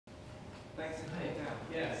Thanks for coming down.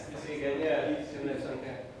 Yes, see you again. Yeah, you can live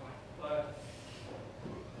something. Bye.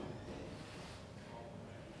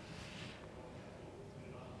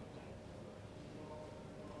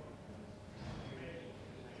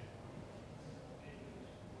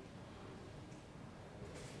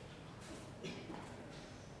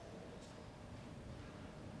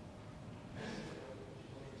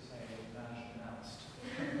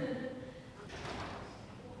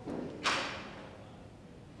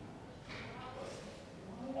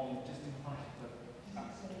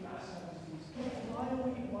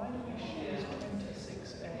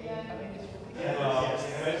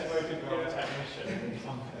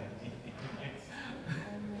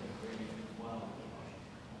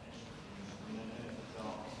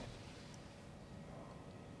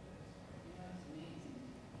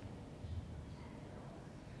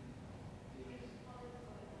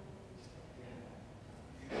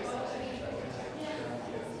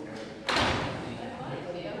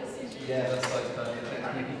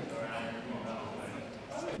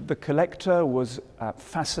 The collector was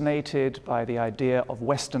fascinated by the idea of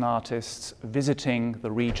Western artists visiting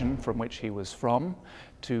the region from which he was from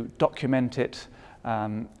to document it,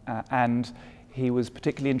 and he was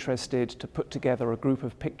particularly interested to put together a group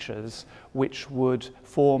of pictures which would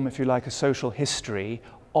form, if you like, a social history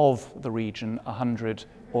of the region 100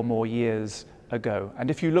 or more years ago.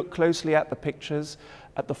 And if you look closely at the pictures,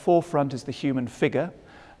 at the forefront is the human figure,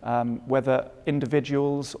 whether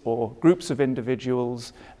individuals or groups of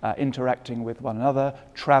individuals interacting with one another,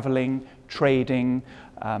 traveling, trading,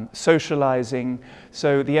 socializing.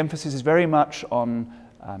 So the emphasis is very much on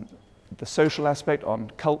the social aspect, on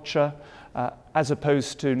culture, as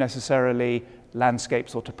opposed to necessarily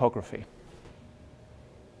landscapes or topography.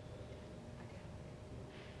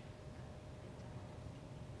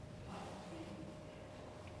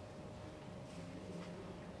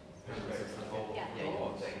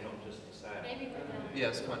 Yeah,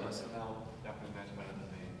 it's quite nice. Wait a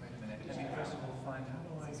minute, let me first of all find how do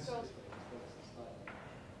I...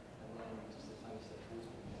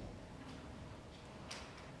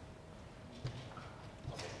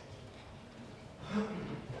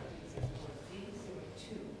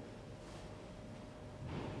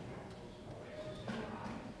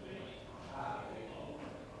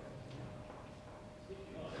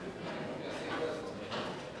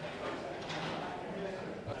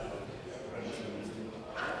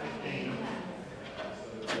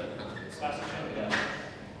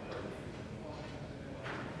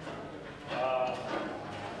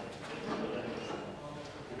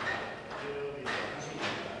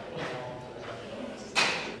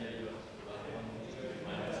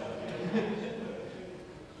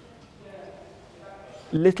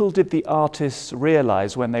 Little did the artists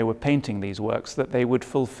realize when they were painting these works that they would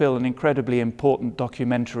fulfill an incredibly important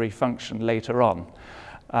documentary function later on.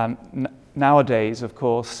 Nowadays, of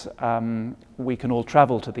course, we can all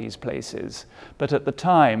travel to these places, but at the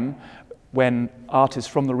time when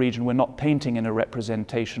artists from the region were not painting in a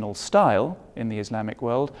representational style in the Islamic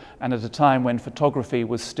world, and at a time when photography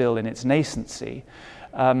was still in its nascency,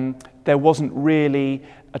 there wasn't really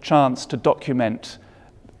a chance to document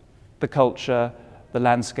the culture, the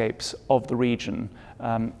landscapes of the region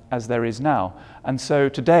as there is now. And so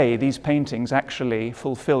today these paintings actually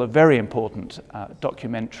fulfill a very important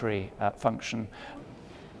documentary function.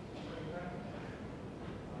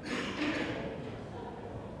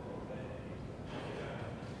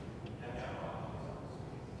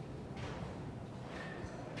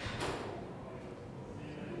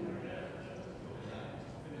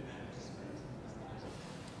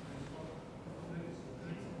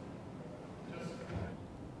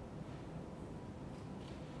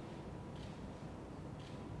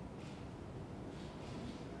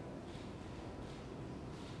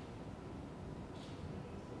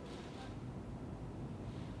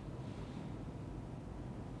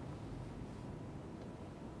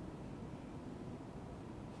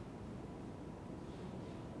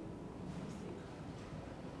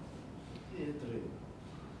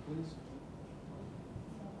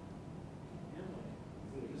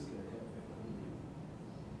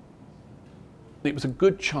 It was a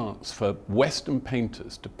good chance for Western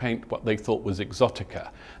painters to paint what they thought was exotica,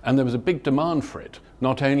 and there was a big demand for it,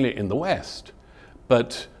 not only in the West,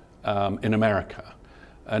 but in America.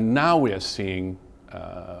 And now we are seeing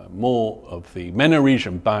more of the MENA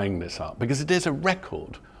region buying this art, because it is a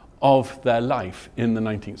record of their life in the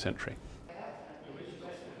 19th century.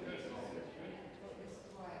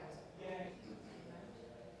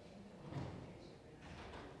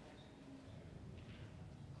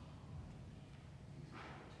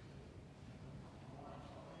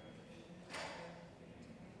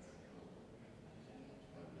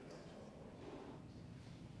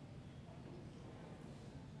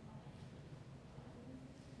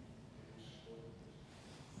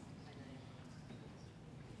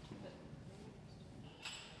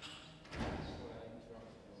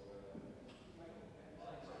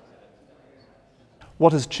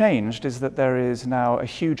 What has changed is that there is now a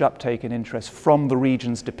huge uptake in interest from the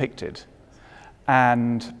regions depicted,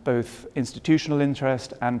 and both institutional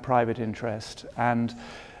interest and private interest, and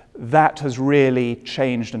that has really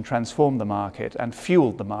changed and transformed the market and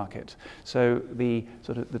fueled the market. So the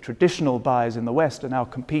traditional buyers in the West are now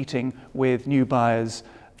competing with new buyers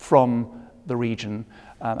from the region,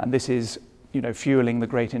 and this is, fueling the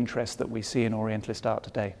great interest that we see in Orientalist art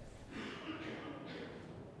today.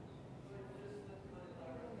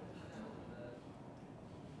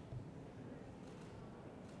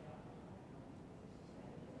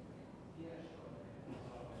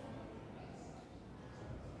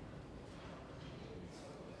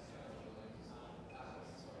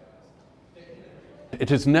 It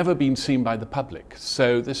has never been seen by the public,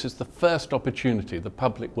 so this is the first opportunity the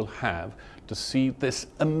public will have to see this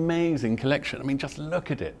amazing collection. I mean, just look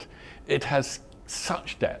at it. It has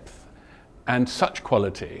such depth and such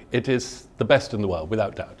quality. It is the best in the world,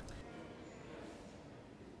 without doubt.